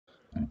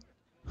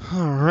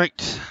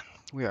Alright,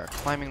 we are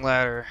climbing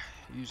ladder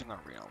using our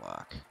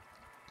Renolock.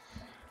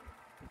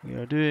 We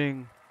are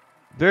doing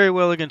very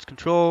well against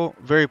control,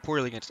 very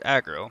poorly against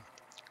aggro.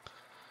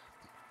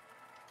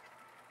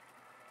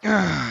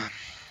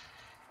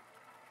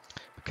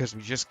 Because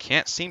we just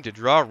can't seem to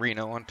draw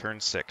Reno on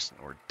turn 6, and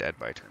we're dead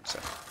by turn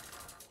 7.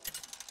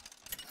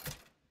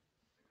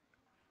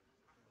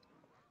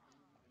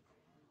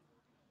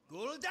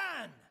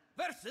 Gul'dan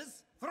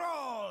versus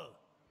Thrall.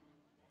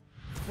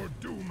 For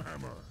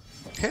Doomhammer.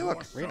 Okay,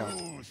 look, Reno.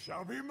 Soul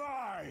shall be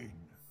mine.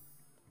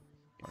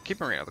 We're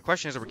keeping Reno. The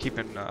question is if we're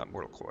keeping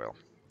Mortal Coil.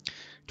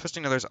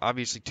 Twisting Nether is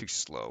obviously too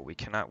slow. We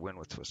cannot win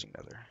with Twisting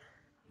Nether.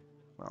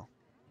 Well,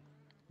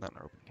 not in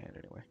our open hand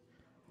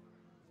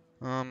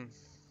anyway.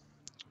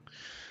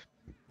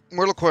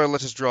 Mortal Coil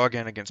lets us draw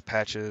again against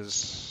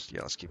patches.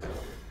 Yeah, let's keep it.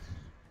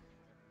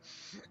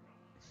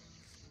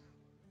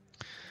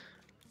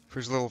 For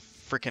his little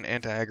freaking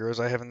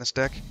anti-aggros I have in this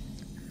deck.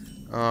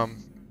 I'm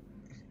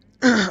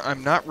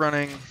not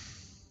running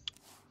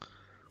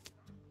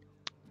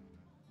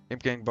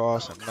Imp Gang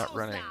Boss. I'm not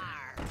running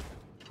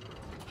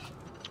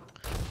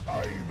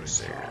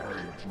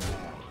Doomsayer.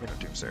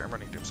 Doomsayer. I'm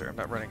running Doomsayer. I'm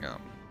not running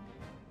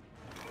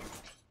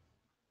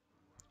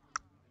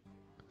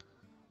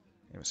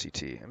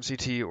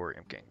MCT or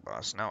Imp Gang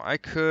Boss. Now I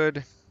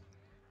could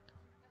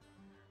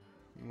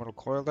Mortal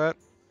Coil that.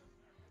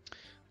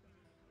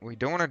 We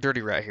don't want a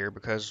Dirty Rat here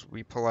because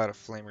we pull out a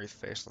Flame Wreath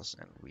Faceless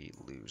and we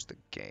lose the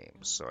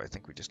game. So I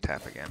think we just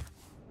tap again.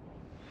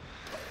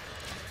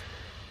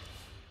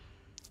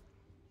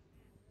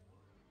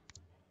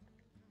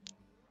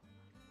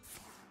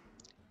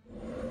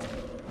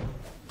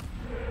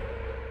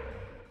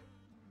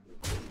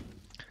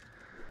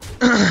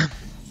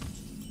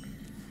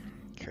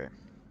 Okay.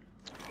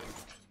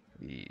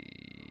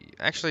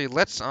 Actually,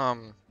 let's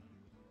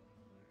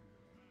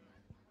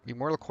we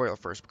Mortal Coil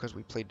first because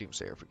we played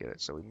Doomsayer, forget it.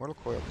 So we Mortal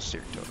Coil the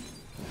Searing Totem.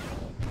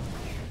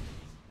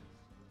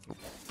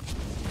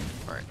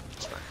 Alright,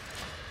 that's fine.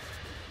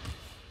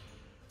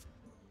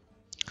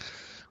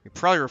 We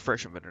probably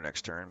refresh him Vendor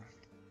next turn.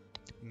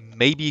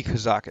 Maybe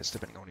Kazakus,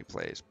 depending on what he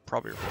plays.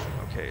 Probably refresh him.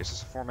 Okay, is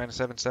this a 4-mana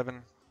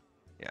 7/7?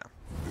 Yeah.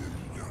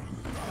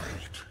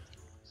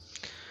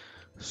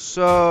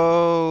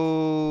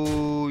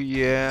 So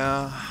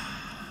yeah.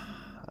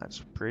 That's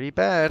pretty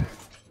bad.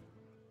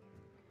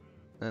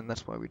 And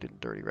that's why we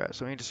didn't Dirty Rat.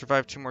 So we need to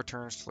survive 2 more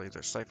turns to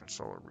either Siphon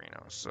Soul or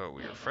Reno. So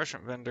we refresh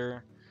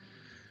Vendor.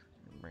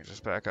 Brings us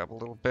back up a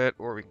little bit.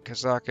 Or we can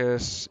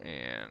Kazakus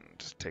and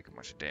take a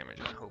bunch of damage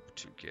and hope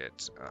to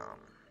get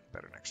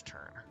better next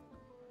turn.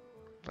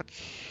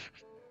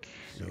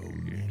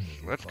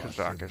 Let's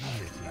Kazakus.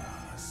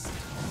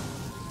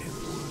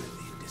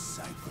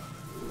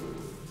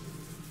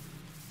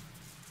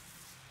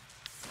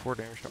 4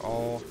 damage to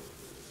all.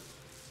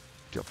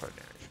 Deal 5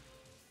 damage.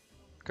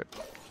 Good.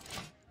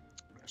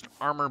 There's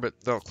armor, but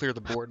they'll clear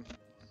the board.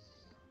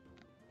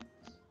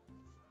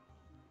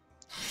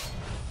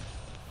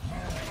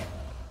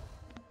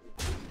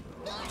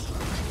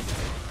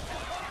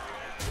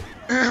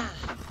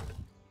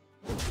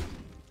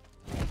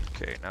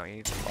 Okay, now he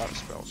needs a lot of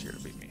spells here to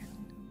beat me.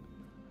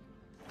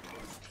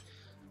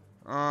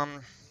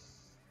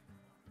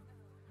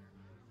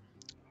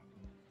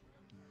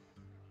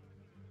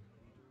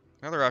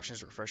 Another option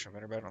is refresh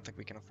Vendor, but I don't think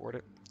we can afford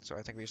it. So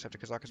I think we just have to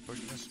Kazakus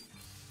Potion this.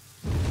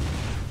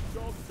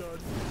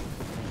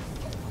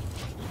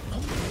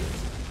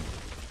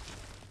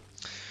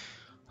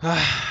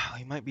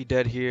 We might be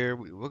dead here.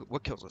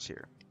 What kills us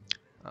here?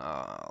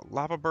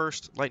 Lava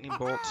Burst, Lightning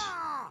Bolt.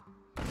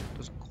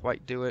 Doesn't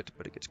quite do it,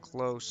 but it gets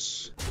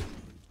close.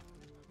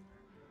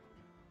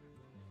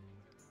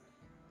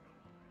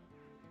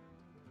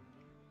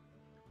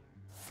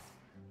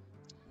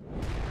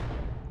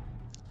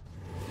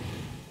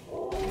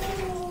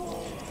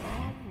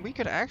 We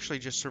could actually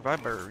just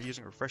survive by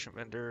using Refreshment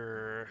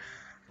Vendor,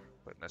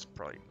 but that's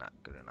probably not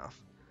good enough.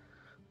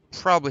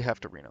 Probably have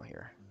to Reno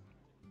here.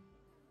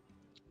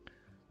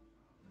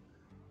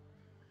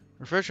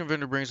 Refreshment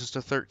Vendor brings us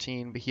to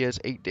 13, but he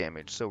has 8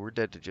 damage, so we're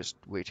dead to just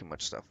way too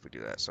much stuff if we do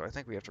that. So I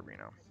think we have to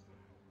Reno.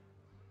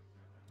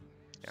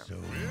 Yeah. So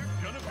we're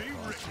gonna be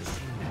rich.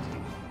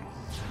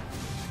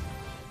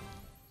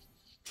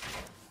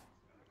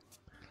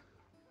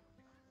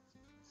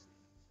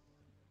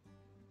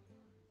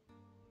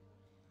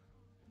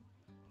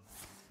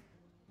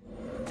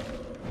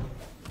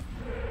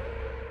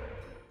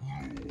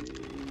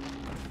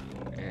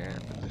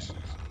 And this is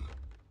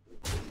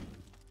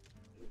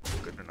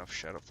good enough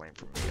Shadow Flame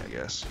for me, I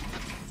guess.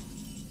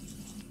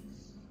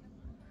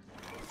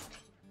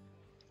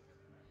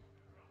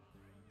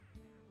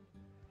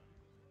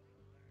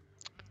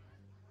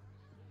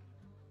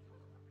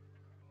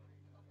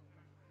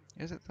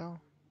 Is it though?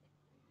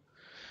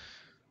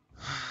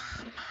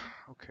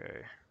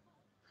 Okay.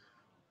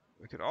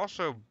 We could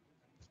also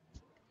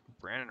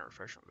Brand and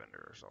Refreshment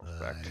Vendor ourselves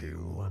back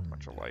to a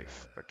bunch of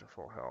life, back to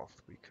full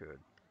health. We could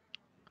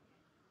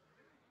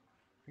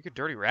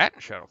Dirty Rat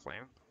and Shadow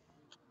Flame.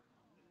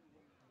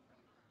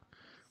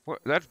 What?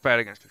 That's bad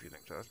against defusing,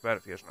 so that's bad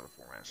if he has another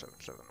 4-mana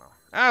 7/7 though.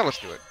 Ah, let's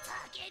do it.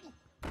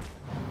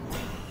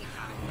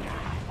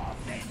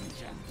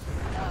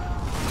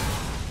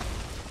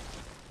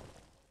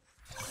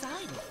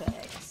 Side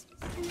effects?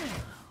 No.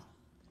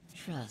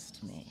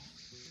 Trust me.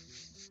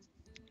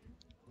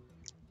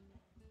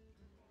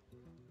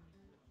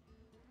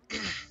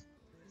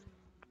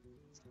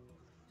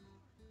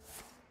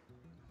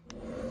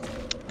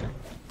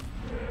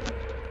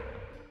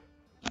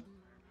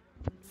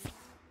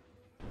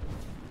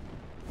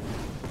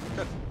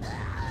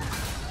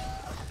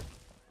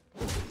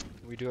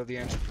 We do have the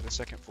answer for the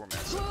second 4-mana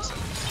 7/7.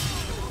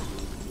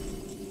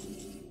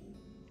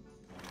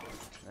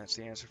 That's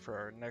the answer for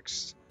our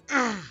next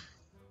thing.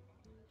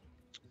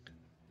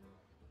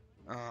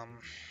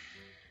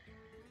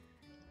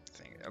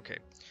 Okay,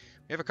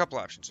 we have a couple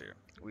options here.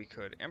 We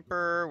could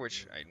Emperor,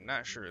 which I'm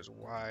not sure is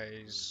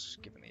wise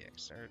given the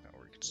answer.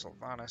 Or we could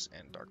Sylvanas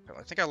and Dark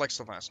Peddler. I think I like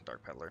Sylvanas and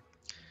Dark Peddler.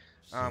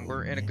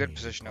 We're in a good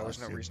position now.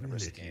 There's no reason to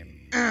risk the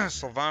game.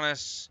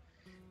 Sylvanas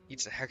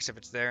eats a Hex if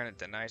it's there, and it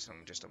denies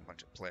him just a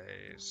bunch of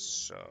plays.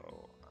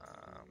 So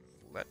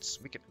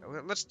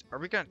are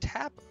we gonna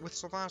tap with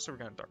Sylvanas or are we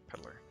gonna Dark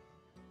Peddler?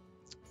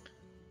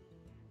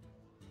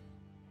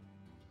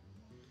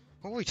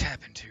 What will we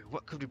tap into?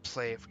 What could we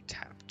play if we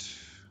tapped?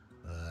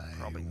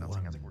 Probably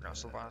nothing. I think we're gonna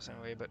Sylvanas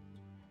anyway, but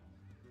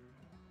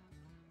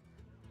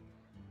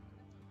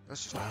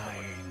let's just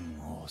Buying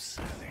or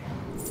selling.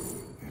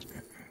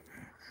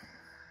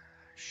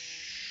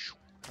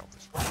 help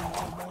this.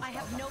 I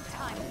have no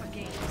time for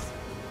games.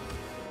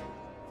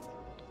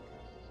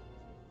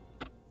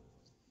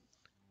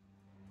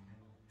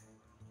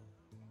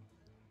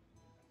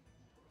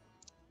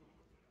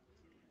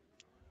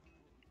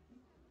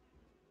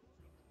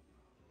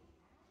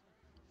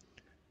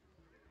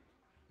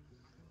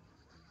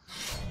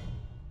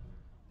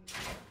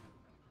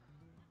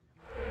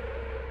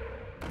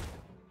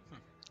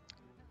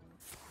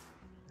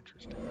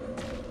 Interesting.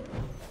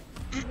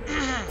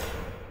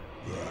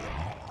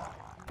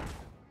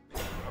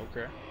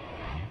 Okay. I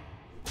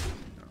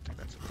don't think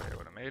that's a play I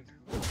would have made.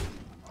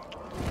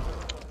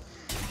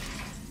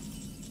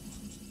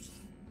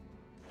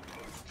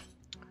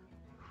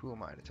 Who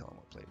am I to tell him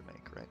what play to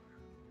make, right?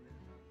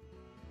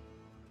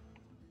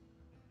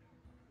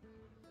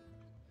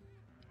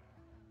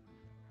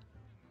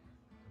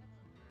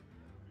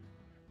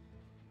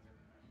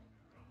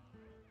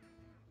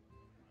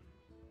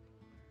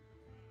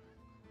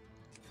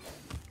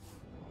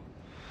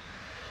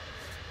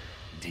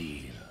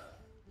 Deal.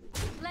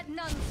 Let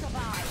none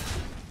survive.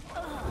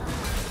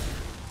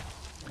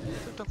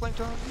 Crypto Flame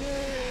Tome!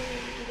 Yay!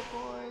 We did it,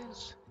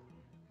 boys!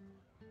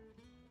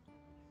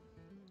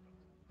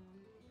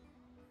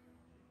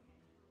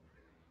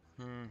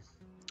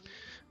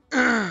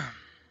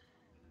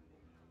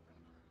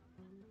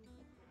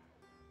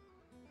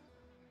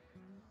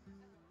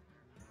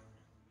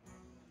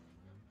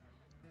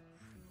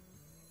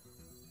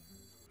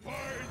 By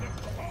the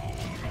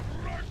power of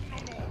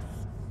Renolock,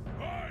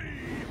 I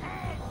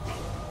have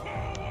the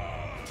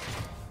power!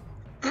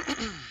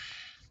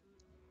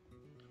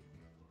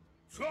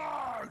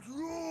 Charge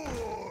roll!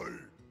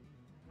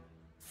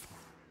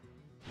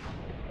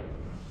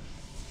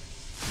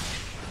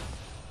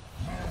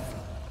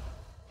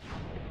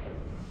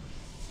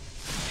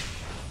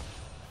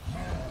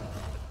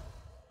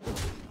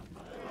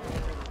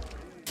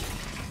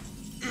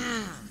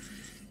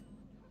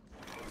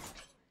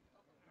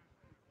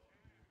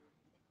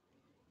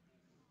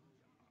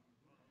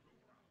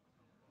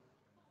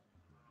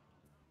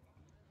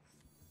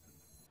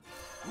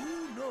 Who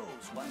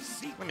knows what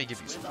secrets Let me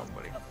give you some help,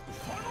 buddy.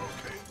 Funnel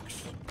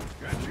cakes!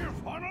 Get your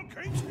funnel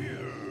cakes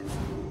here!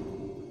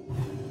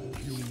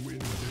 You win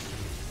this.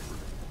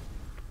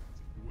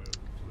 Well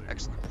played.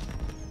 Excellent.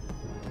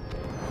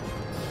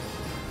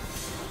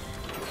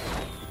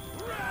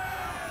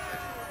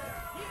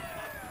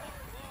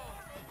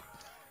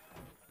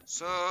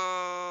 So,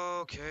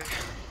 okay.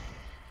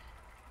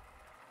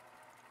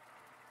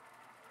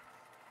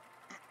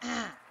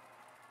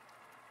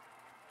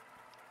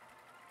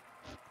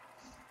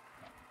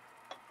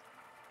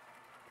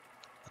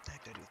 What the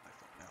heck do I do with my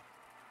phone now?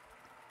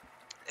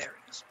 There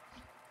it is.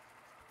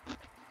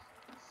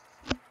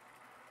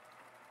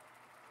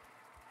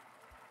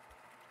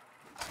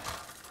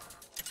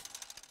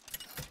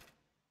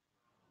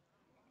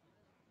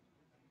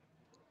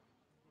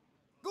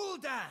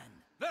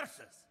 Gul'dan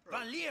versus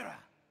Valera.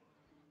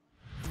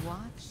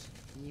 Watch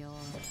your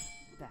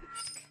back.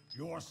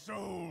 Your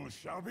soul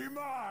shall be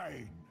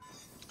mine!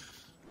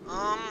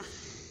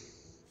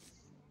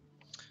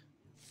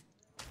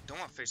 Don't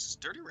want to face this.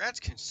 Dirty Rat's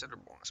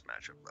considerable in this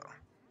matchup, though.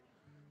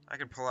 I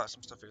could pull out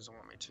some stuff he doesn't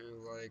want me to,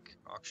 like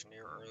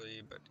Auctioneer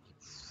early, but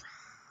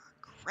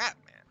crap,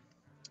 man.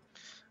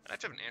 I have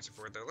to have an answer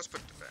for it, though. Let's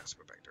put defense,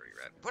 put back Dirty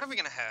Rat. What are we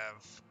gonna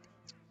have?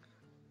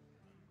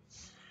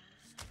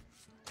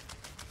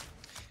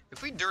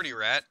 If we Dirty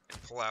Rat and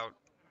pull out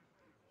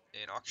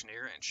an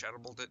Auctioneer and Shadow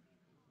Bolt it,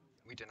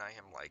 we deny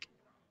him like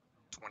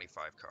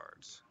 25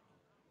 cards.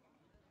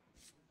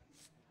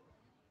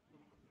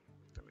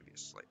 That would be a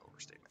slight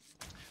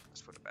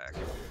let's put it back.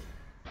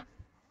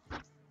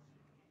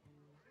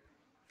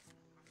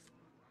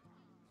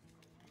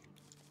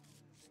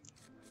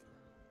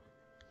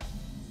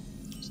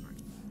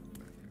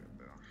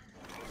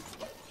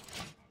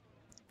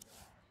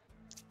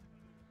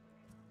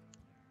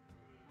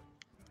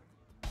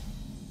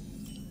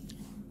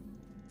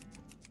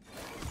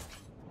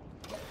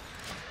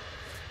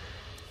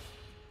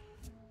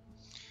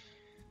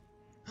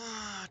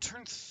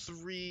 Turn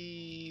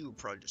 3, we'll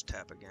probably just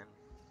tap again.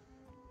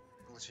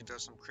 Unless he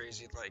does some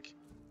crazy, like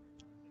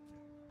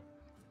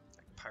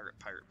pirate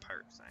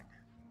thing.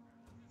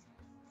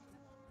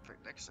 But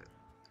next, I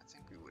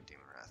think we would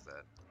Demon Wrath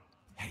that.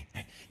 Hey,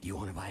 do you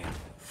want to buy a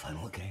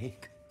funnel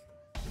cake?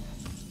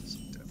 It's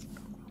definitely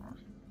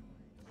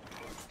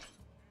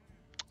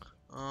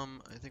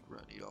I think we're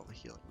gonna need all the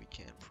healing we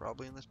can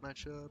probably in this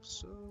matchup,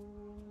 so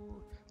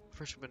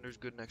Fresh Bender's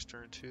good next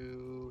turn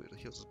too. It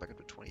heals us back up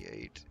to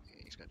 28.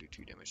 He's gonna do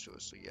 2 damage to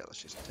us, so yeah,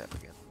 let's just tap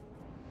again.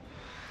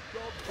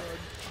 Job done.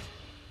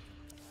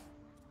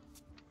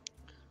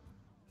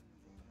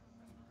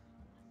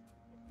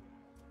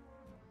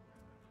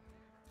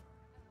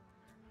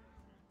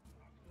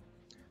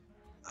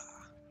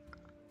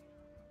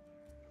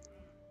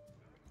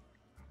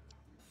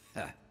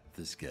 Ha,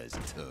 this guy's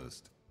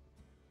toast.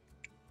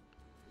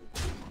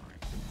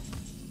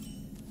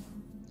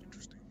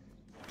 Interesting.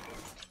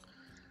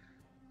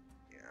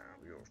 Yeah,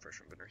 we go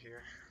Fresh Bender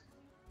here.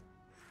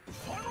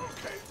 Funnel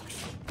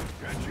cakes!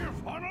 Get your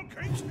funnel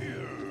cakes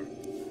here!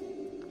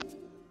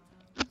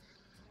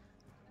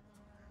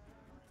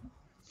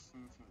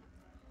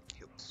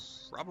 He'll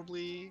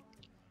probably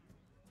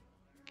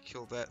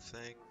kill that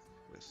thing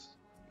with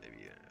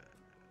maybe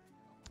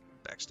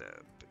a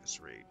backstab,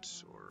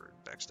 eviscerate, or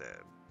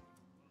backstab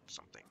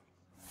something.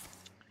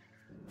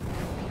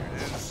 Here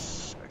it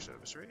is. Backstab,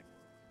 eviscerate.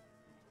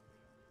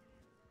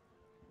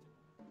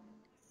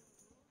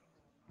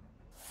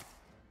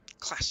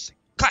 Classic.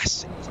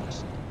 Classic.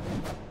 Classic.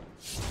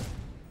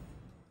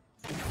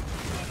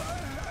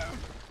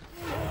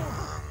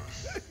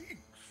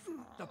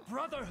 The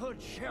Brotherhood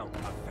shall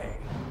prevail. Okay.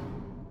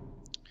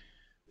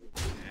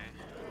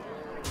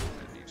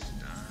 That needs to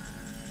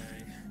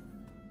die.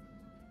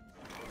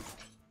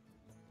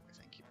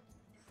 Thank you.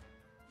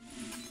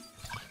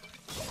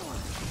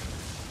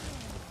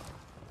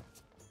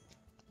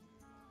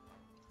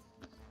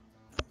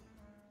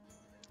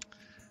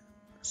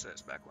 Set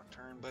us back 1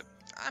 turn, but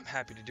I'm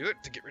happy to do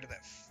it to get rid of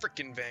that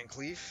frickin' Van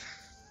Cleef.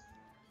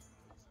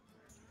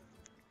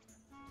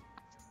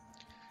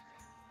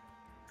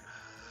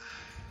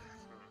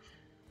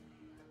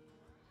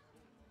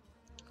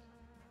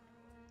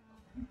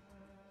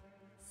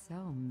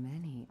 So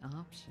many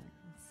options.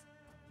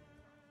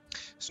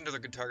 It's another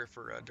good target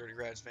for Dirty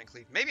Rad's Van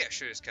Cleef. Maybe I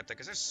should have just kept that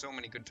because there's so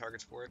many good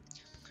targets for it.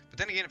 But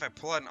then again, if I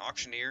pull out an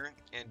Auctioneer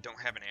and don't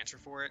have an answer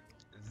for it,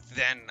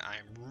 then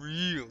I'm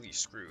really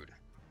screwed.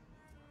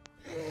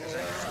 Because I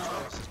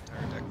can this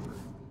entire deck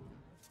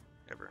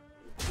forever.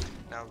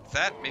 Now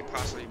that may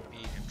possibly be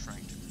him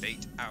trying to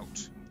bait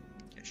out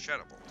a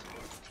Shadow Bolt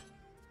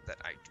that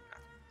I do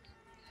not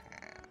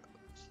have.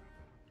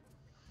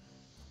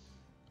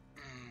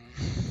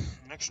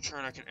 Next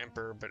turn I can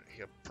Emperor, but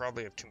he'll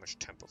probably have too much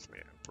tempo for me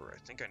to Emperor. I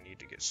think I need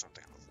to get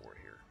something on the board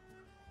here.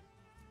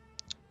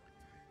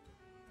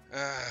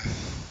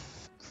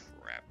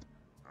 Crap.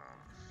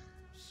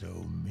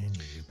 So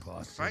many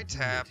possibilities. If I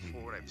tap,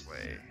 what would I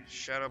play?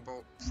 Shadow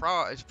Bolt.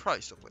 I'd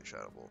probably still play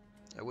Shadow Bolt.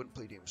 I wouldn't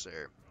play Demon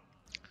Slayer.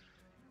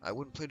 I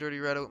wouldn't play Dirty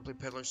Red. I wouldn't play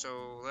Peddler.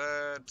 So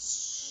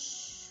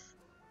let's.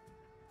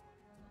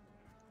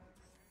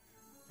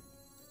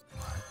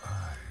 My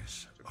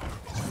eyes are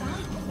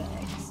Side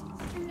effects?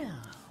 No.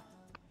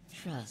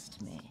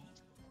 Trust me.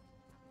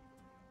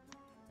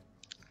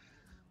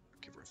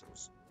 Give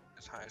ourselves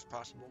as high as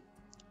possible.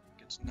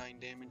 Gets 9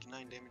 damage.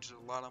 9 damage is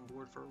a lot on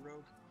board for a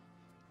rogue.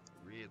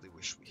 Really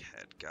wish we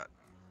had got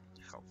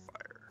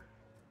Hellfire.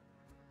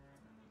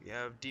 We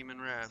have Demon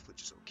Wrath,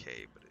 which is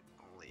okay, but it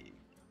only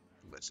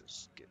lets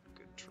us get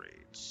good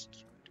trades.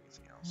 Doesn't really do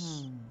anything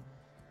else.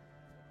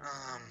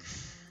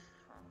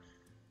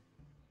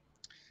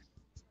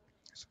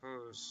 I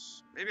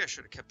suppose maybe I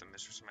should have kept the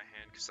Mistress in my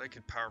hand because I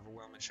could Power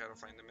Overwhelm and Shadow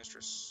Flame the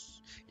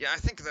Mistress. Yeah, I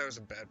think that was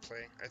a bad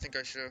play. I think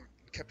I should have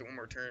kept it 1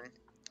 more turn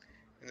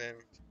and then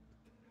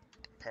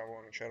Power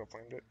Overwhelm and Shadow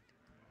Flamed it.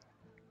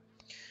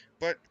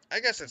 But I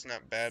guess that's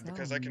not bad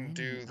because I can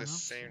do the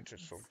same to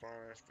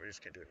Sylvanas, but I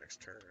just can't do it next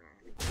turn.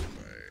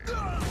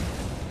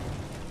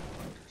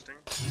 Interesting.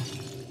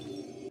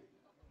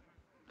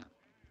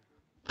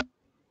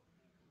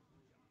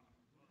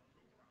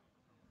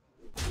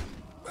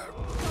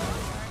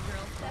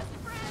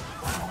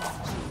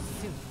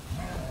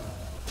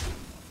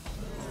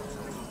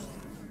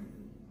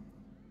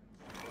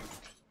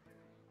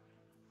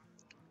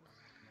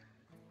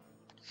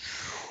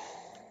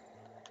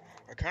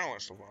 I kind of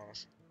want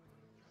Sylvanas.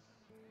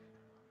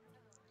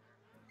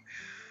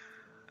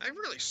 It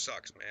really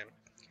sucks, man.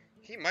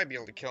 He might be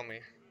able to kill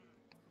me.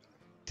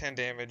 10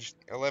 damage,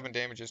 11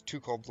 damages, 2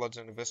 cold bloods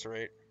and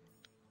eviscerate.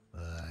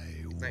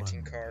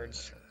 19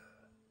 cards.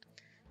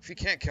 If he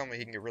can't kill me,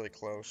 he can get really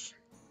close.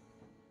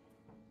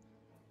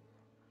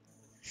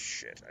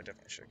 Shit, I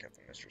definitely should have kept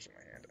the Mistress in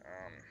my hand.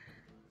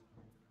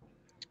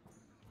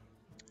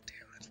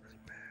 Damn, that's really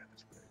bad.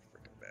 That's really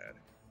freaking bad.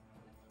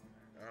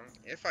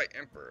 If I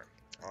Emperor,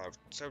 I'll have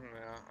 7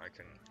 mana. I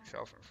can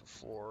shelf him for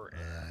 4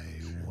 and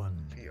I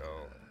wonder.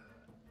 PO.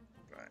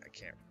 But I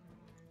can't.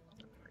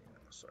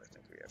 So I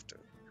think we have to.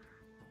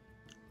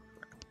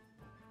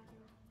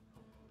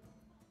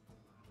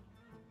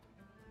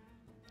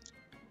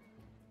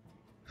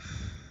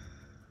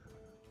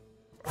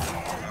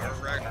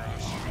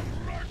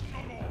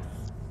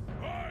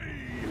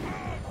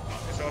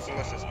 This also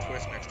lets us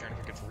twist next turn if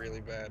it gets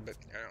really bad, but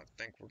I don't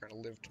think we're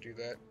gonna live to do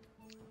that.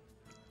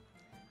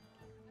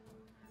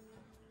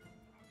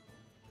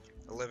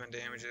 11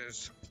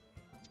 damages,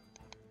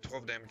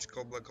 12 damage,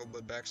 cold blood,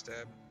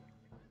 backstab.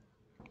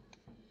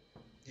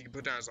 He can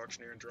put down his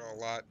auctioneer and draw a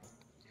lot.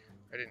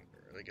 I didn't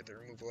really get the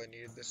removal I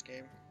needed this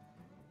game.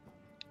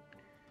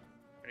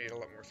 I need a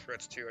lot more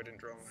threats too. I didn't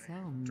draw my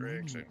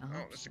Drakes.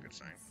 Oh, that's a good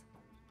sign.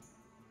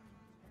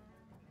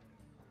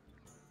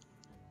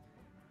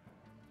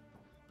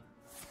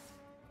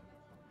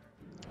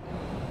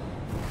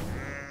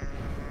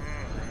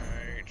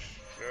 Alright,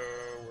 so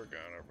we're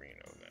gonna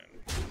Reno then.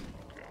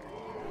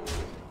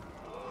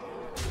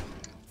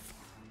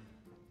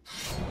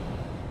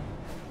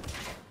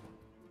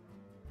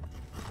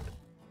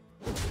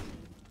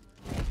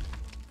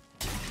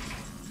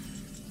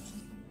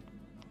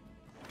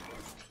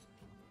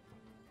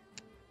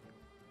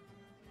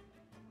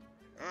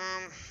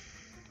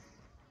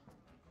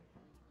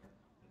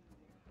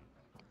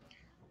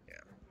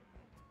 Yeah.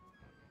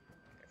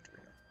 Have to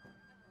Reno.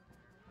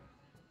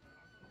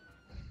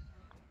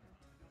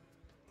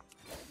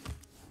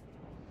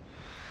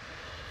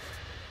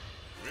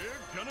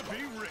 We're gonna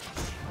be rich.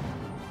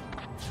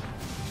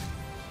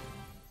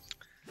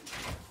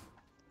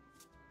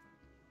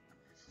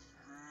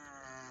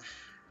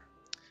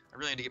 I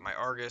really need to get my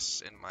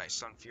Argus and my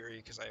Sun Fury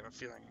because I have a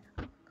feeling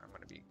I'm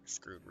gonna be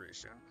screwed really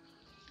soon.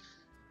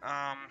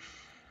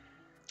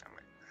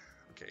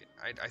 Okay,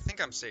 I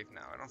think I'm safe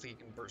now. I don't think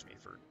he can burst me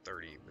for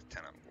 30 with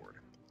 10 on board.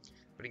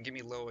 But he can give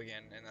me low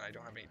again, and then I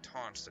don't have any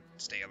taunts to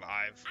stay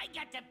alive. I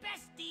got the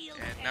best deal.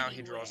 And now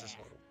he draws his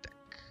whole deck.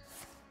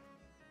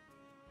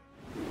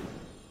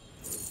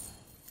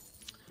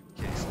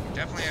 Okay, so we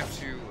definitely have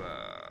to,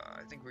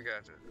 I think we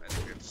got to, I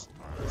think it's,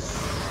 I think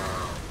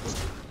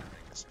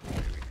that's the way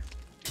we do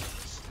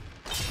this.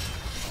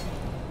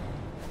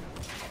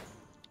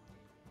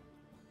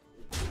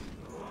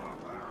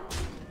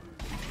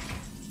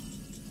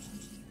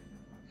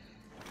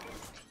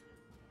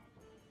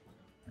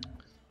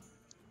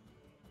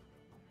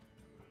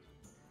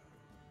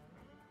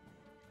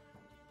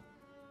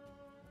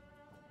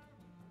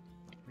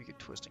 We could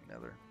Twisting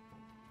Nether.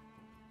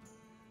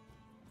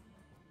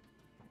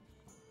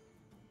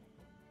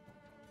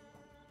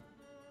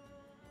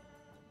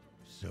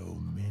 So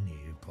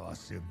many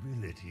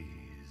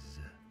possibilities.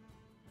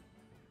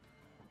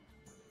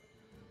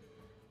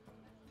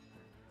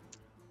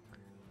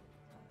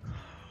 I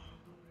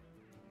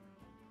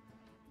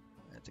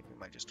think we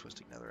might just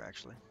Twisting Nether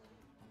actually.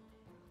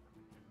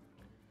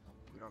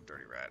 We don't have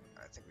Dirty Rat.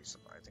 I think we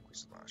survive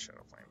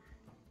Shadow Flame.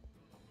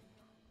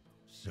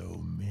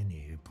 So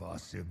many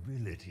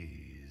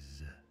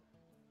possibilities.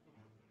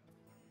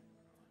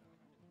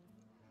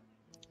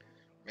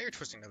 Maybe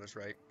Twisting Nether's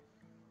right.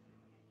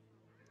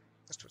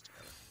 Let's Twisting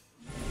Nether.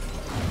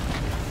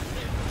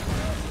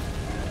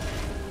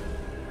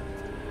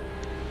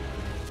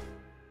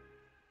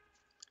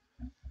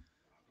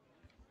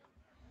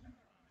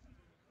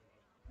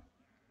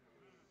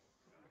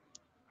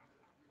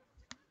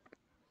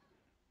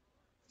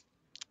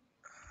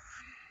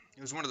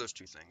 It was one of those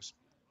two things.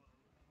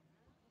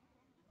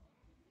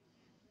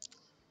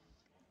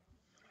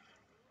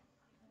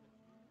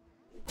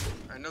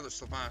 I know that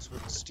Sylvanas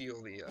wouldn't steal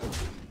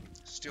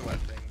that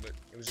thing, but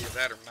it was either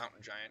that or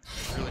Mountain Giant.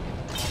 I really need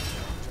the Mountain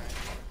Giant.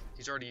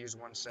 He's already used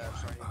one sap,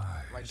 so I need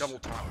my double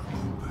taunt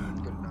would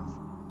be good enough.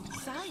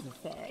 Side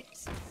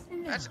effects?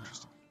 No. That's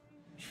interesting.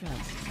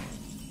 Trust me.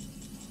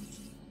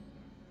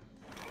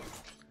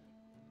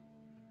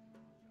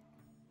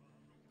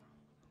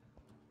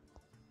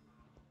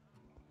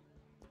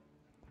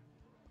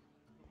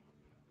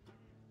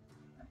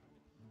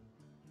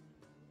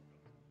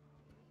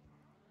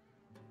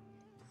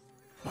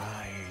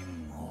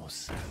 Buying or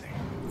selling.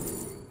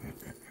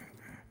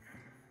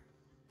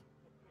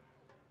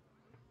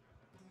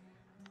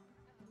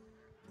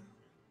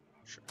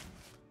 Sure.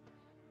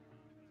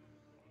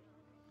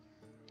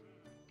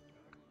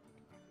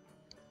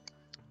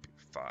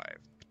 Five.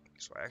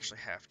 So I actually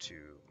have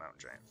to Mountain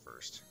Giant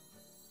first.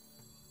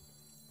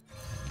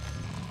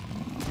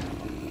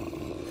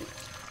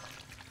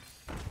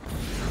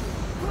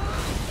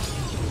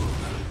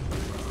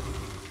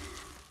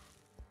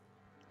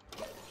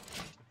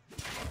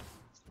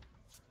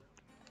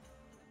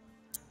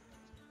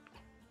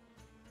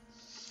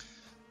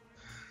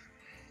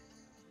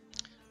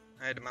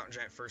 I had to Mountain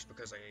Giant first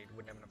because I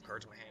wouldn't have enough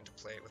cards in my hand to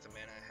play it with the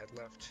mana I had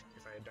left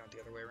if I had done it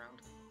the other way around.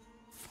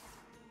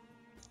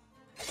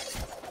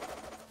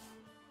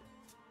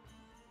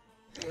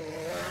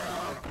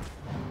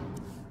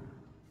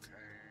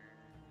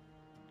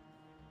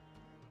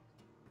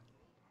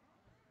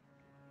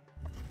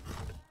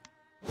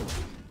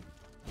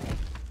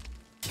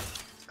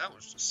 That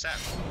was just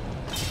savage.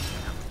 If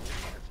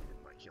he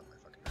didn't like heal my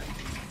fucking head.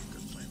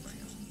 Good plan by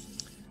him.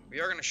 We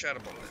are gonna shadow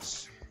ball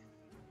this.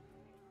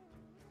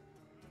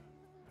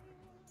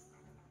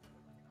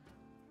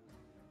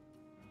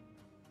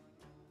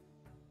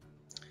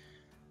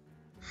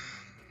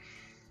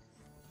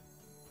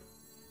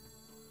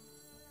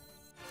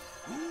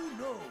 Who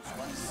knows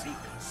what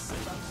secrets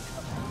will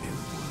uncover if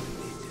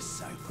we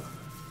decipher?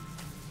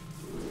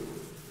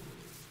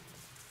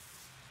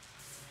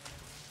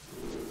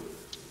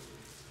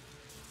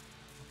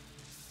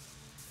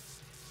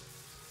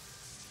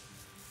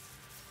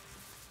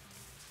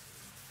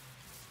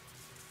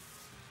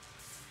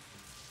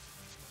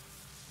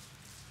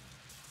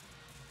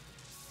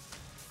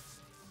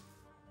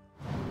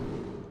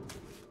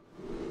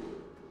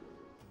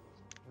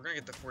 We're gonna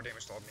get the 4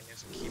 damage to all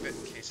minions and keep it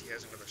in case he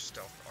has another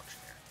stealth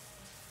auctioneer.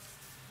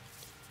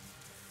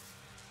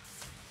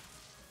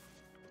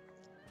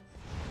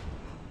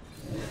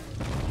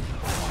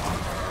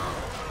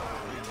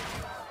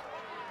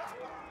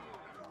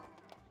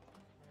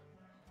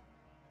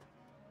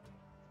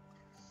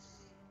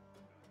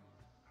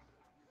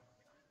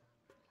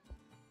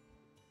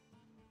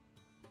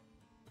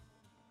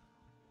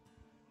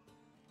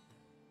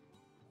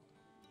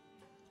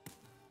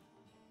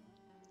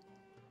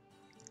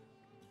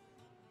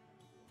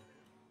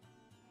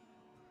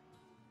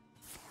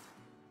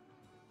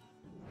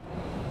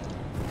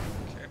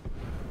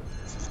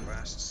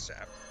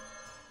 Sap.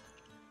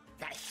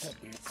 The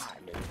hidden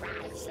army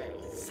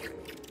rises. I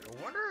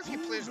wonder if he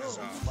plays this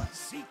off.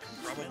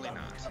 Probably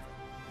not.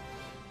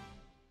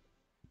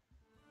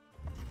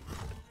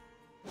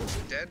 Is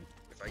he dead?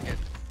 If I get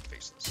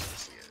faceless,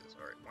 yes he is.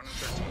 Alright, 1 in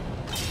 13.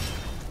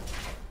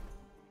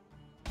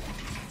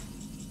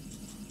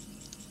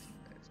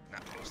 It's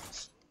not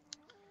faceless.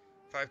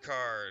 5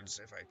 cards.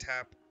 If I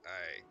tap,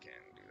 I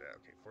can do that.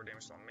 Okay, 4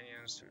 damage to all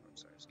minions, 2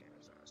 size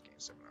gains, gain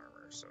 7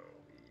 armor, so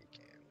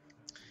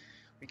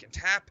we can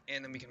tap,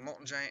 and then we can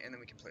Molten Giant, and then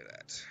we can play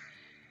that.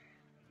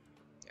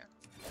 Yeah.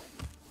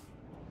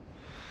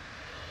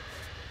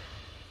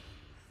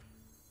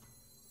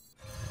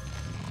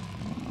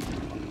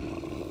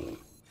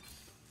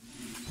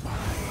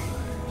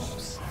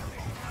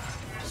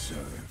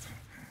 Serve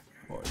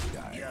or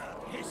die.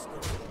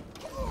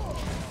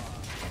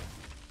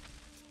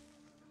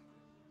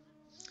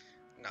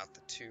 Not the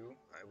 2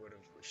 I would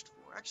have wished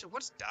for. Actually,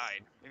 what's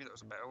died? Maybe that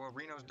was a bad. Oh, well,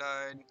 Reno's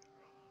died.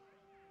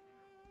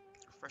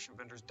 Fresh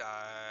Inventors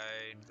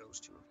died. Those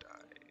 2 have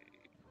died.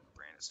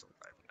 Brand is still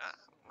alive. Not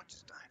much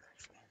has died,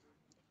 actually.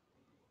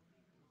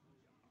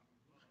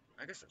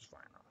 I guess that's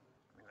fine, though.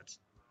 I mean, that's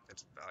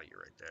value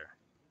right there.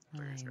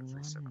 Player's got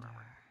 3 7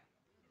 armor.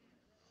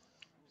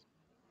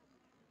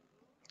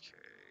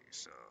 Okay,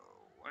 so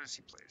what has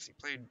he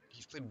played?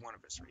 He's played 1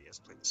 of his 3. He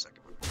hasn't played the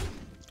second one.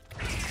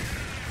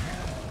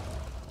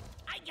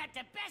 I got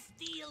the best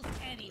deals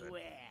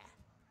anywhere.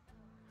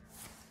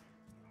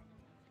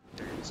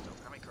 Damn, still.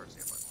 How many cards do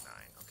you have left? 9.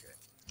 Okay.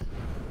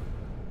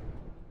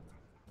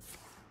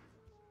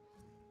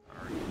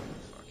 Are you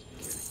fucking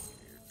kidding me,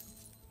 dude?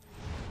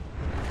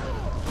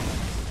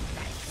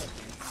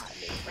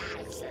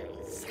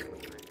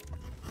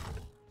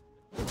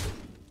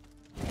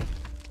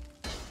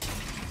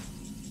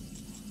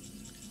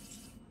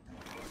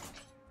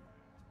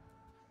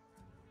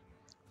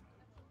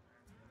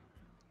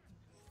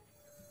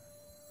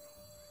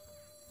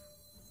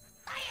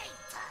 I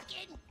ain't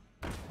talking.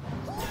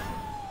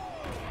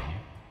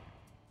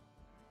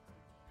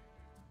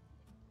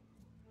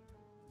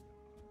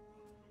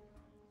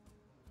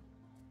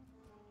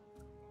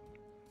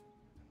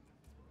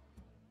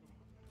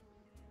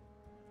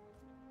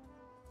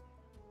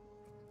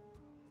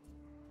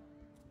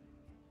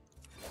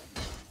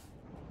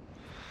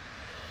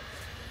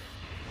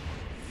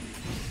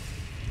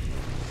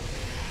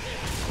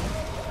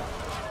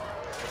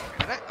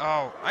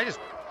 Oh,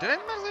 did I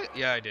miss lethal?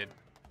 Yeah, I did.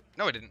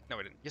 No, I didn't. No,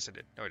 I didn't. Yes, I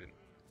did. No, I didn't.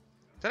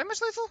 Did I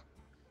miss lethal?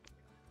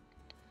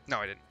 No,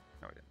 I didn't.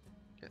 No, I didn't.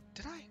 Yeah,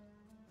 did I?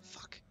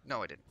 Fuck.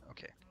 No, I didn't.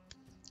 Okay.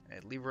 I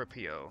had Libra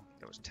PO.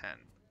 That was 10.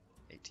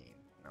 18.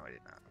 No, I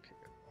did not. Okay,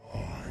 good.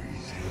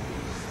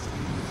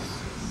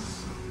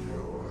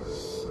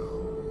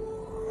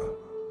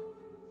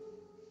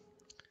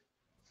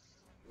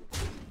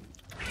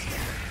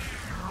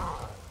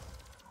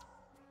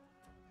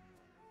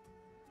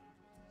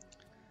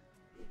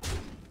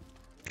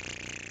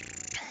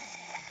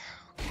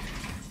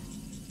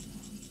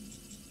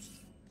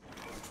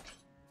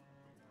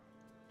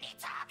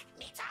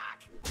 Me talk.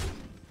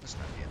 That's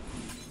not it.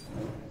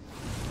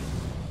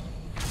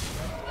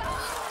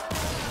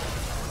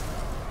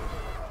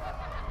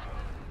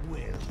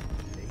 Well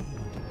played.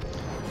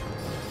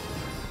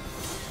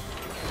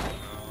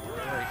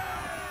 Alright.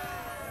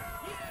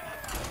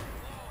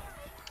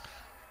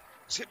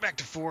 Let's hit back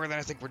to 4, then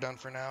I think we're done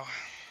for now.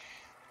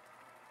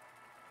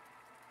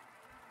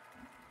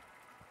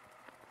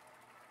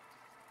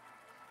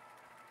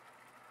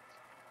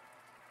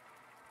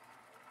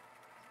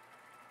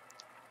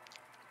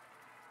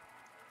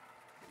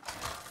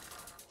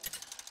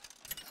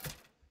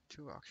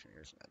 2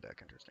 auctioneers in that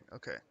deck. Interesting.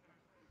 Okay.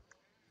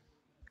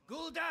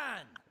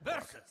 Gul'dan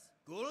versus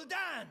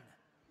Gul'dan.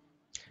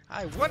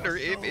 I wonder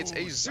if it's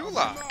a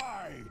Zulak.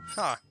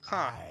 Ha,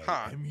 ha,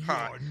 ha,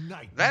 ha.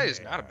 That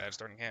is not a bad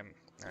starting hand.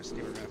 Nice,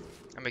 give it a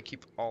I may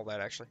keep all that,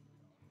 actually.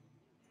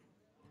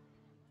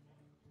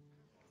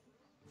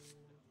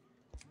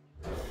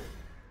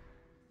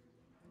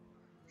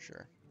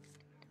 Sure.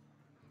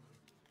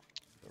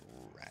 The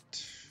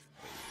rat.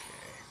 Okay.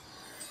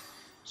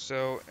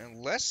 So,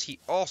 unless he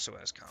also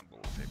has combo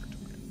with favorite to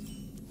win.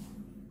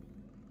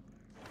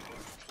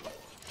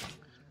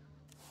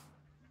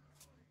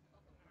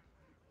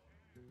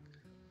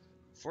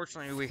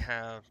 Fortunately, we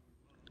have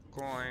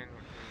coin,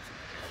 which means we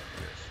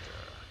can just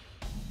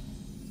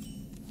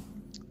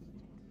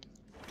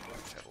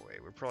tap away.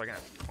 We're probably gonna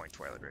have to coin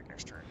Twilight Drake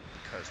next turn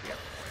because we have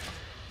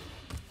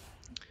coin.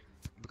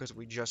 Because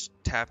we just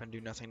tap and do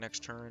nothing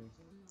next turn.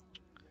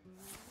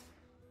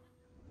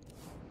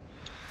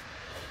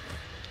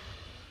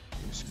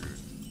 You're screwed.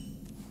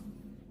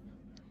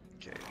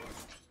 Okay.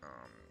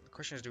 The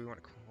question is, do we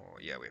want to? Oh,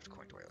 yeah, we have to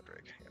coin Twilight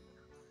Drake. Yep.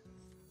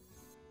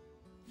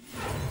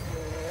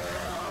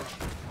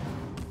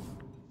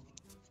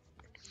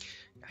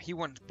 He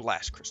wants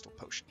Blast Crystal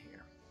Potion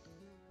here.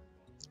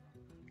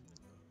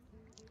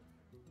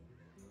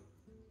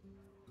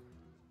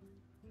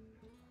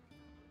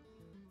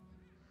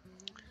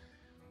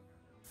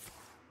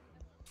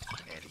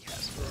 And he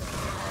has it.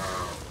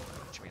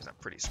 Which means I'm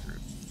pretty screwed. I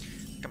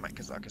think I might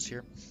Kazakus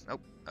here. Oh,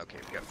 okay,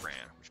 we got Bran,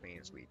 which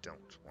means we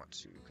don't want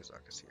to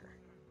Kazakus here.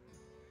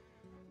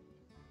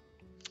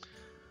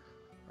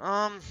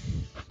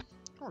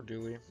 Or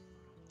do we?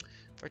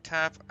 If I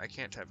tap, I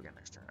can't tap again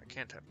next turn. I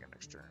can't tap again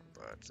next turn,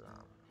 but,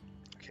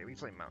 okay, we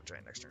play Mount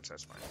Giant next turn, so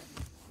that's fine.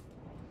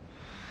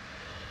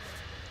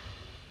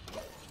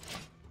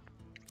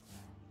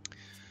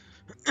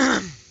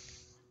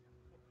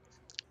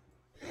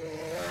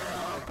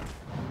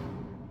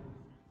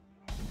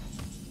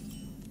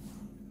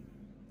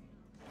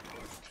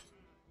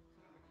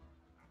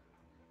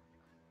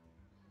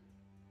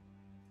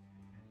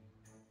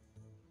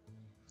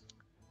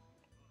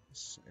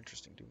 This is an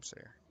interesting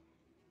Doomsayer.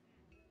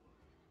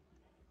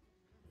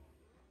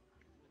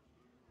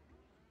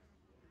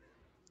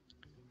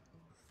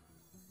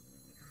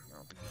 I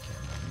don't think we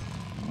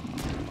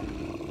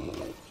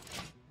can.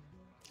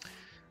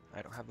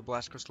 I don't have the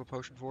Blast Crystal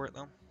Potion for it,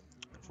 though,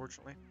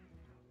 unfortunately.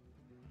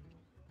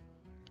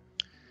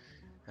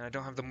 And I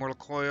don't have the Mortal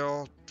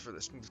Coil for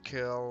the smooth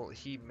kill.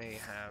 He may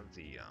have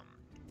the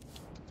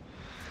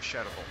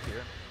Shadow Bolt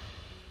here.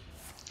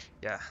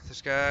 Yeah,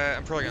 this guy,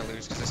 I'm probably gonna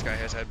lose because this guy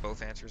has had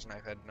both answers and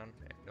I've had none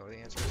of the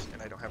answers,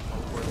 and I don't have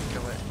Mortal Coil to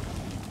kill it.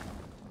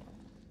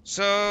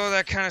 So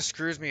that kind of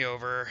screws me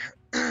over.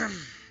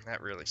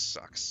 That really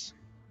sucks.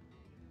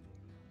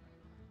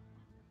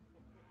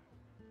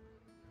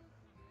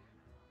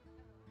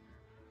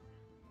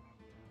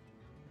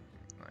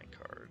 Nine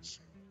cards.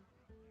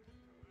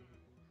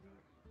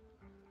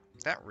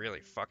 That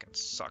really fucking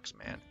sucks,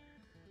 man.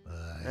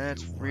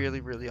 That's really,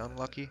 really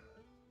unlucky.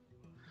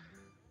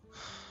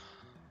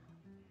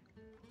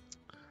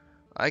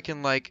 I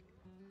can, like,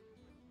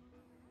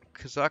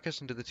 Kazakus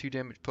into the 2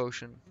 damage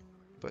potion,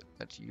 but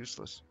that's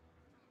useless.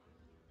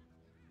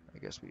 I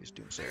guess we use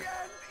Doomsayer.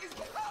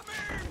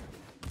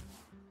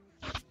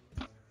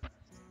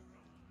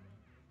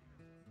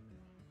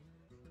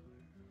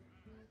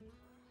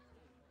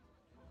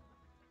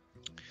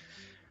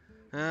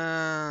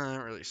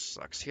 That really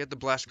sucks. He had the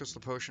Blast Crystal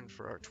Potion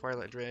for our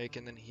Twilight Drake,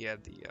 and then he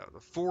had the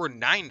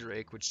 4/9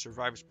 Drake, which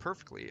survives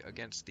perfectly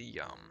against the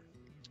our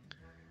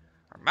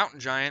Mountain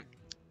Giant,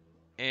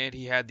 and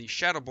he had the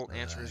Shadow Bolt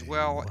answer as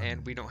well,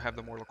 and we don't have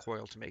the Mortal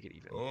Coil to make it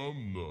even.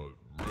 I'm not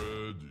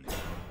ready.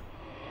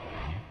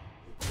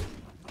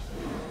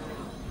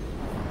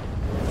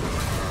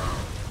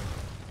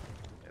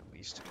 At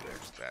least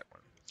there's that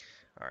one.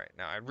 Alright,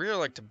 now I'd really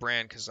like to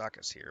brand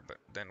Kazakus here, but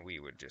then we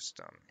would just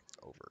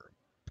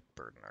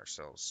overburden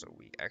ourselves, so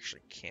we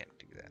actually can't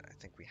do that. I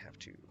think we have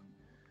to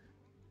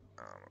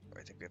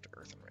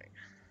Earthen Ring.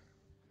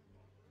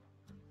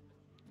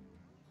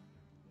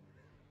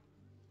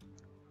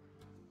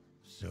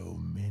 So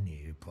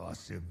many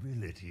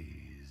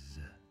possibilities.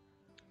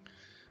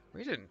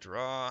 We didn't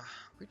draw.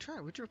 We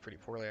drew pretty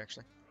poorly,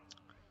 actually.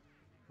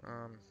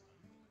 I'd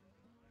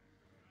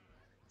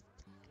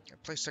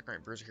play Second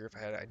Rate Bruiser here if I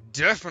had it. I'd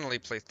definitely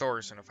play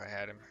Thorson if I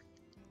had him.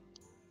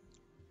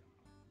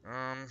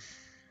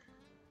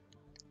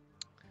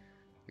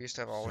 We used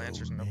to have all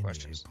answers and no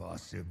questions.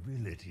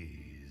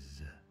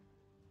 Possibilities.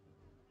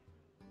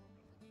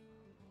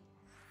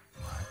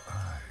 My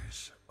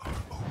eyes are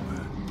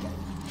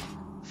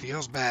open.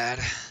 Feels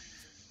bad.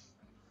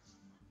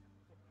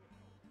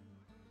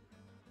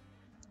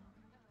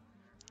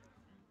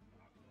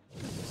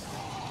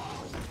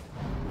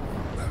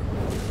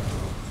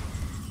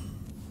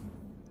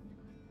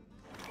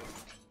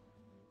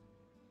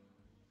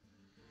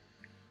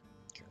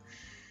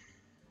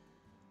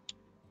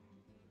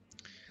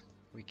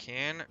 We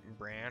can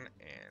Bran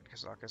and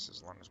Kazakus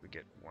as long as we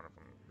get one of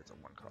them with a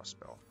 1-cost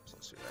spell. So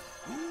let's do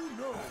that. Who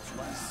knows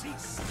what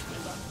secrets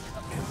will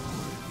uncover?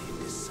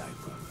 Inwardly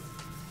decipher.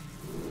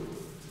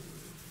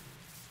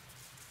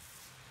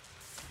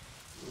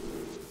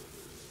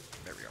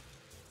 There we go.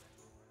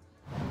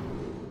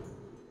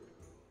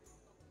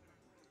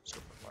 Let's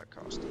go for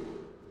 5-cost.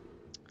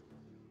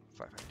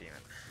 500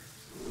 demon.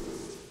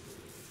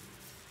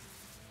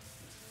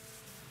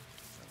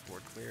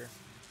 Board clear.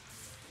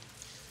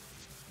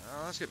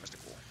 Let's get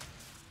mystical.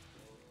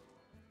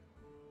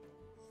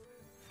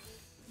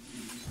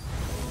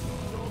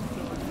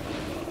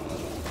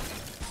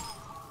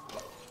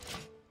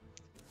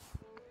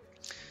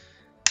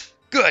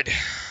 Good.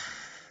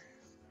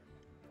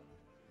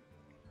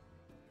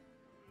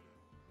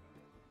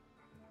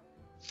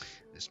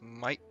 This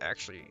might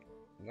actually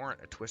warrant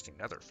a twisting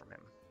nether from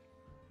him.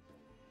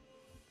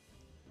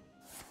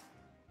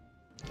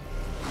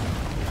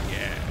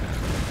 Yeah.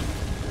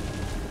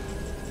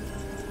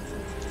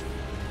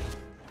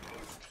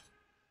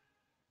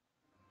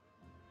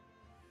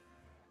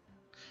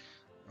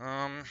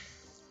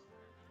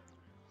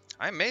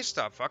 I may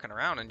stop fucking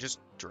around and just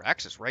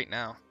Draxus right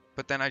now,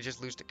 but then I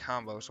just lose to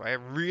combo, so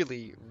I'm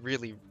really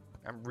risking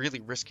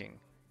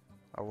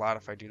a lot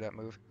if I do that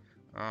move.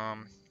 I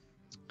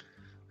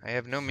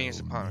have no means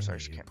to punish, so I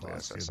just can't play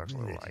that, so that sucks a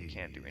little. I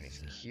can't do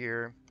anything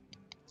here.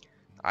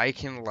 I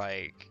can,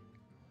 like,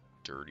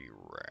 Dirty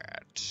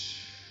Rat.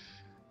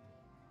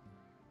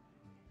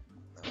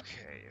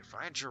 Okay, if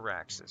I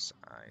Jiraxis,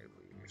 I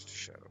lose to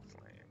Shadow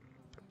Flame,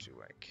 but do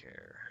I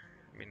care?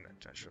 I mean, I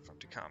should have fucked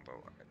to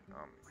combo.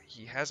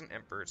 He has an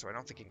Emperor, so I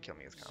don't think he can kill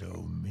me with combo.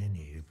 So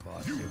many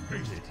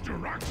possibilities.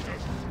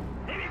 Jiraxus,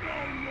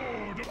 Eredal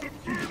Lord of the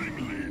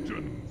Burning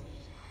Legion.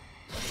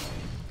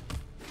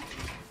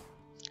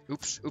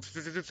 Oops,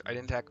 I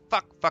didn't attack.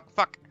 Fuck.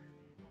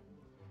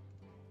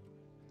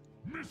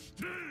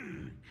 Mistake.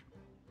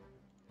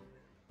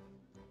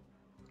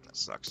 That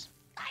sucks.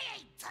 I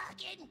ain't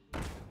talking.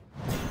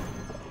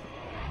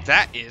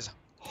 That is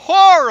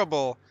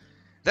horrible!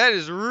 That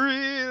is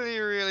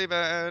really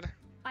bad.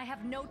 I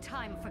have no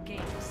time for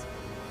games.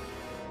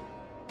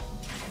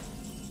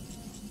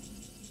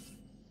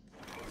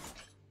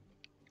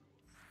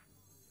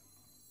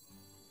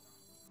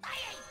 I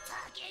ain't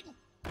talking.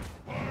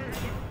 By the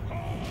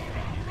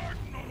power of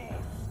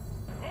Renolock,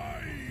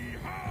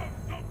 I have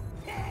the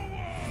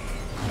power.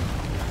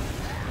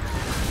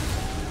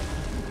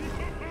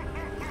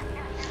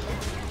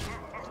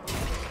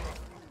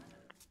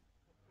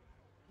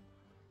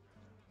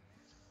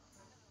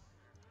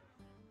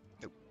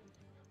 Nope.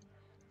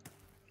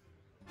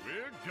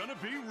 We're gonna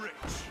be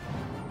rich.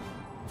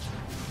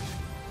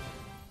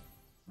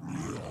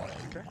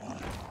 Okay.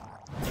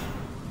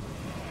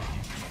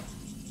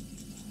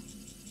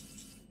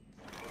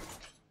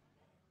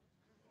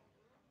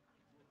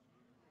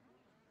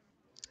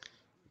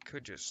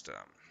 Could just you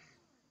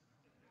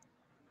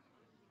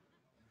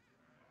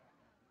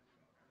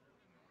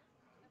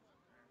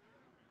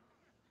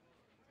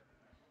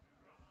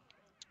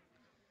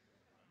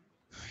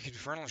could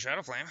Infernal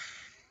Shadow Flame.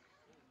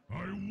 I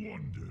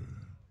wonder.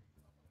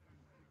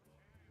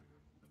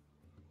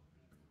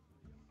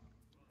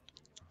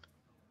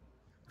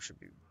 We should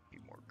be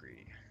more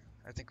greedy.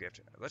 I think we have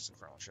to. Let's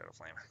Infernal Shadow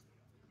Flame.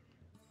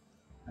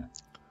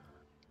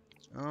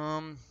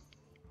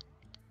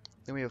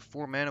 Then we have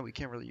 4 mana. We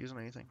can't really use on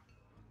anything.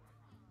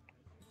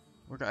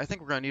 I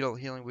think we're gonna need all the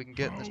healing we can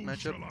get in this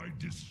matchup. How shall I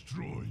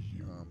destroy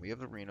you? We have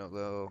the Reno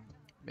though.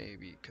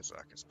 Maybe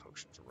Kazakus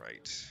potions are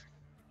right.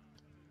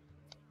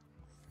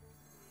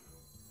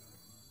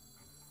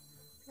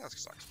 Yeah, that's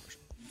Kazakus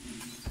potion.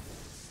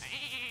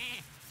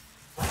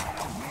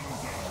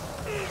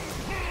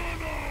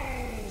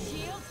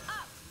 Shields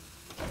up.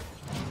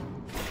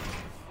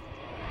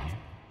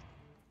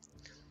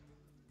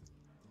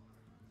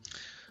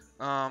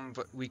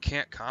 But we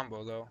can't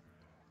combo though.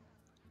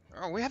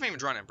 Oh, we haven't even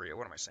drawn Emperor yet.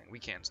 What am I saying? We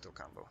can still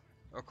combo.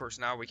 Of course,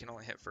 now we can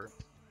only hit for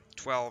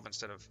 12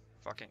 instead of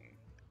fucking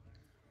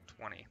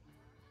 20.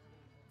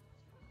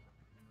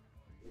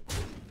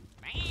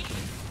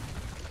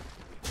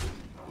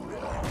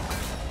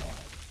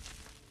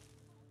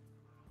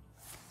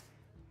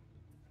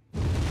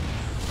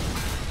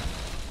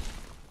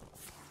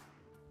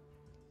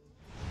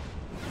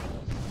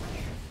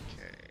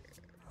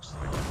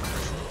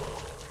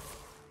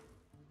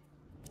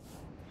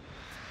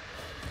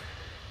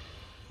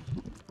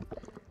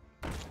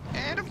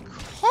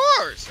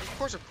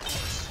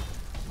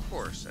 Of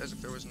course, as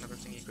if there was another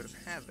thing he could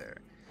have had there.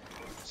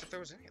 As if there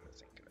was any other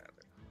thing he could have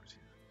there.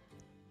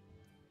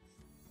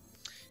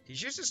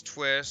 He's used his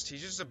Twist,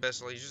 he's used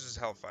Abyssal, he's used his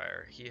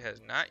Hellfire. He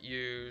has not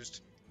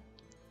used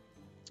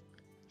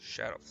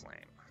Shadow Flame.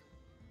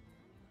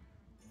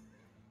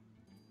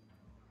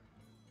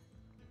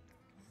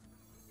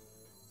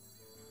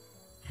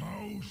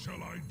 How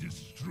shall I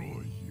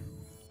destroy you?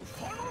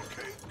 Funnel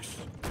cakes!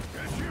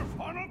 Get your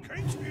funnel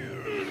cakes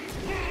here!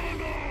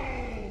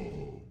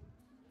 Inferno!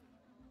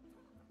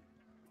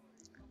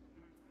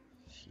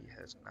 He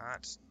has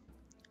not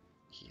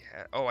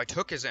Oh, I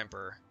took his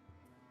Emperor.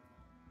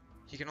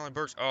 He can only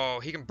burst. Oh,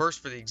 he can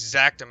burst for the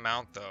exact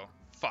amount, though.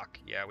 Fuck.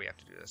 Yeah, we have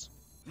to do this.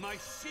 My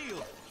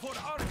shield for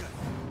Argon.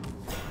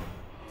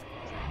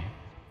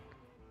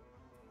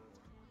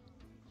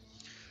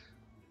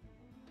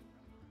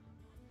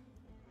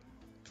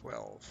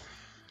 12.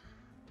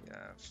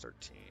 Yeah, it's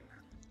 13.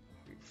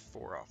 We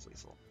 4 off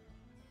lethal.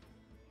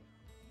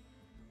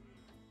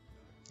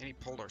 And he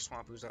pulled our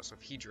Swamp Ooze out, so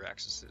if he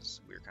Jiraxes,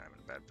 we're kind of in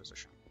a bad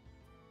position.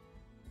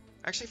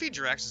 Actually, if he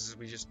Jiraxes,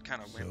 we just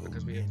kind of win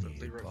because we have the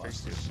Leroy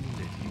face this.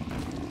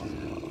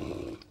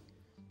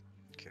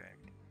 Okay.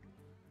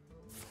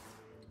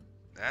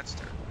 That's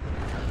terrible.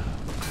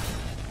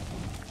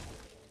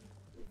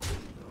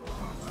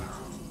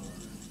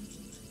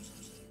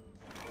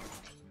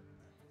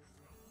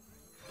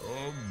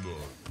 I'm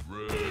not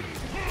ready.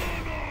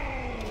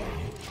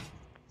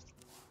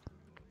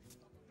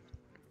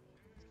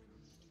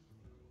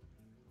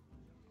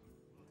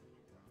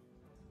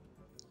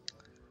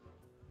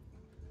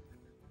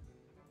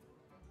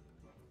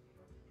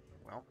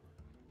 Well,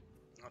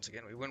 once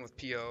again, we win with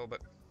PO,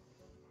 but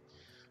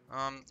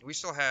we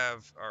still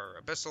have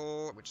our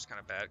Abyssal, which is kind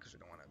of bad because we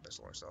don't want to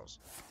Abyssal ourselves.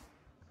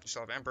 We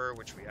still have Emperor,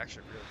 which we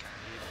actually really kind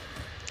of need.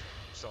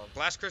 We still have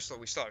Blast Crystal.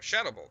 We still have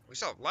Shadow Bolt. We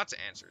still have lots of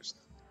answers.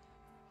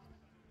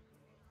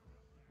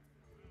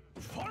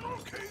 Funnel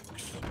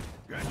cakes!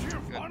 Get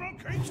your funnel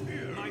cakes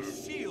here! My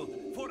shield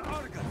for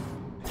Argon.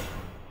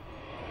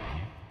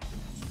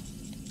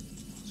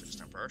 So it's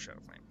time for our Shadow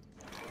Flame.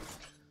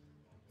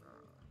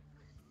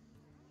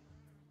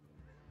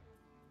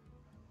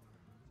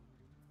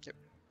 Yep.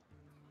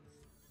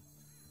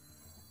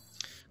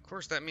 Of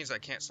course, that means I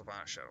can't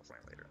Sylvanas Shadow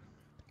Flame later.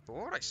 But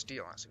what would I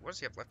steal, honestly? What does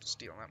he have left to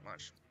steal? Not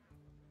much.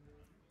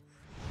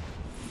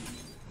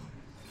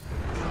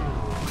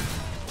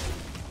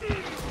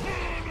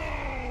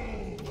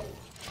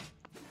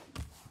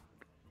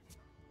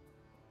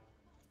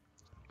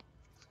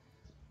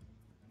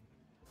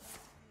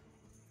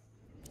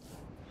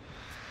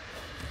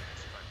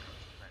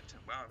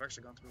 Wow, I've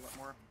actually gone through a lot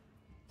more.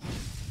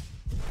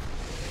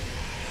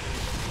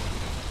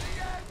 The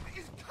end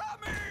is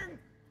coming.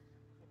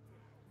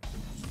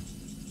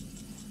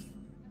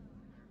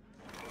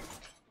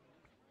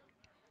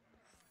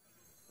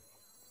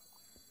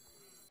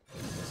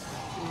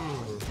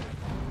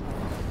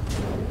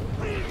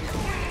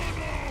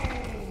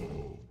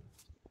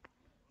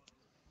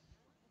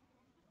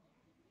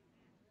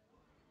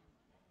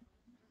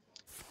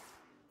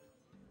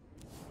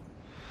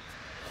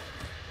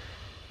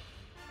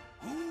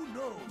 Who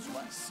knows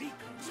what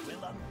secrets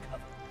will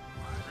uncover?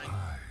 My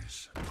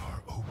eyes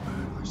are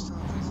open. I still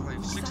have lethal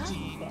life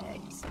 16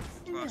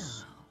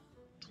 plus.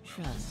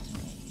 Trust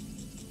me.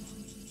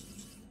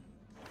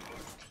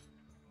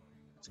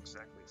 That's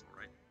exactly lethal,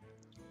 right?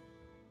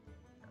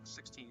 Yeah,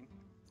 16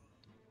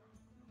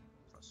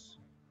 plus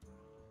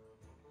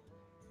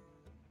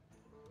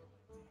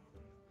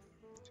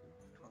 2,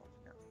 12,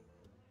 yeah.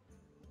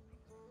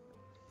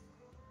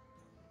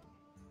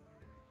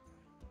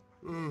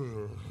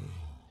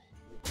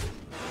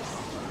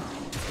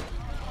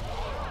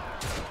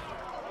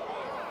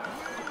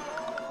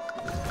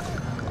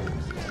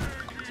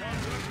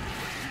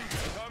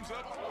 Time's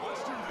up.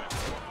 Let's do this.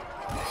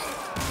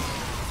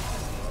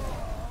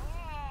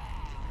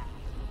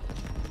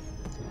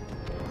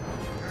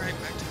 Alright,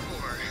 back to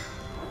 4.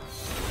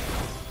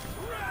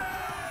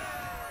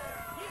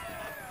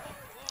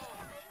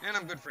 And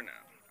I'm good for now.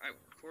 I will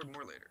record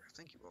more later.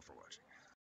 Thank you all for watching.